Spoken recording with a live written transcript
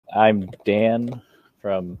I'm Dan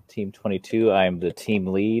from Team 22. I'm the team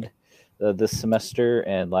lead this semester,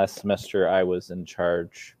 and last semester I was in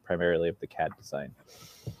charge primarily of the CAD design.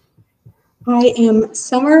 I am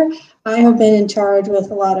Summer. I have been in charge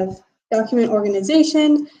with a lot of document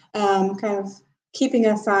organization, kind of keeping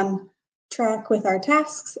us on track with our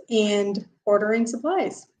tasks and ordering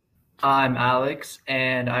supplies. I'm Alex,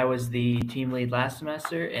 and I was the team lead last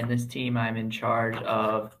semester. In this team, I'm in charge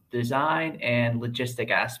of design and logistic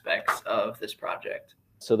aspects of this project.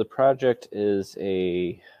 So the project is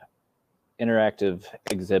a interactive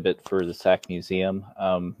exhibit for the SAC Museum.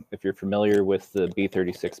 If you're familiar with the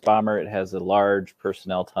B-36 bomber, it has a large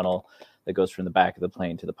personnel tunnel that goes from the back of the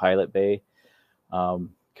plane to the pilot bay.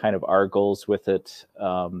 Kind of our goals with it,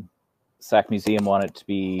 SAC Museum wanted to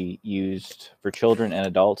be used for children and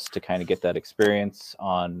adults to kind of get that experience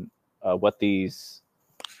on what these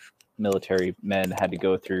military men had to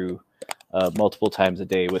go through multiple times a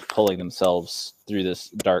day with pulling themselves through this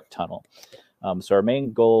dark tunnel. So our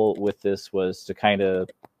main goal with this was to kind of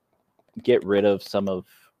get rid of some of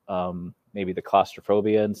maybe the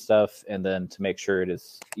claustrophobia and stuff, and then to make sure it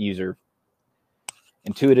is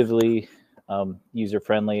intuitively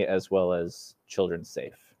user-friendly as well as children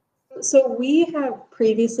safe. So we have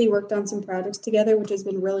previously worked on some projects together, which has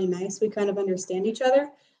been really nice. We kind of understand each other.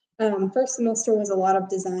 First semester was a lot of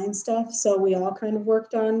design stuff, so we all kind of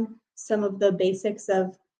worked on some of the basics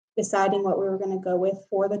of deciding what we were going to go with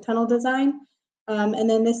for the tunnel design. And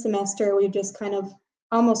then this semester, we've just kind of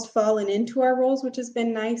almost fallen into our roles, which has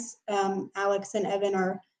been nice. Alex and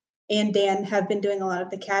Evan and Dan have been doing a lot of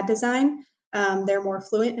the CAD design. They're more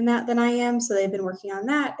fluent in that than I am, so they've been working on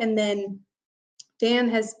that. And then Dan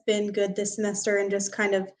has been good this semester and just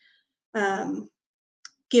kind of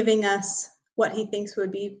giving us what he thinks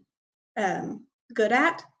would be good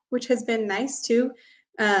at, which has been nice too.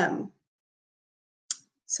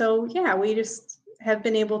 So yeah, we just have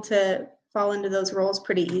been able to fall into those roles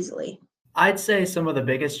pretty easily. I'd say some of the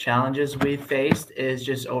biggest challenges we've faced is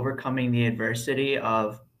just overcoming the adversity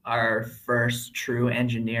of our first true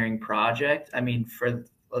engineering project. I mean, for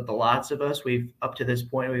the lots of us, up to this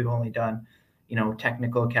point, we've only done,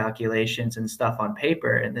 technical calculations and stuff on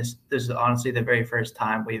paper. And this is honestly the very first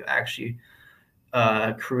time we've actually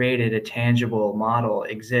created a tangible model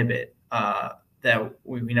exhibit that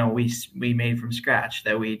we made from scratch,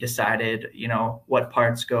 that we decided, what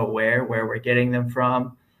parts go where we're getting them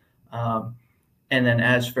from. And then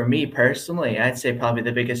as for me personally, I'd say probably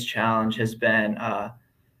the biggest challenge has been, I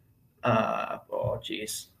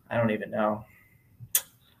don't even know.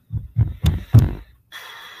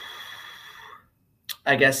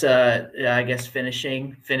 I guess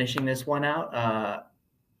finishing this one out.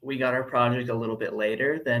 We got our project a little bit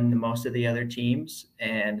later than most of the other teams,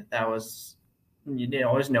 and that was,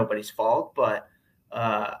 it was nobody's fault. But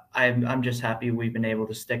I'm just happy we've been able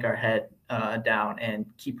to stick our head down and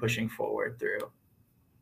keep pushing forward through.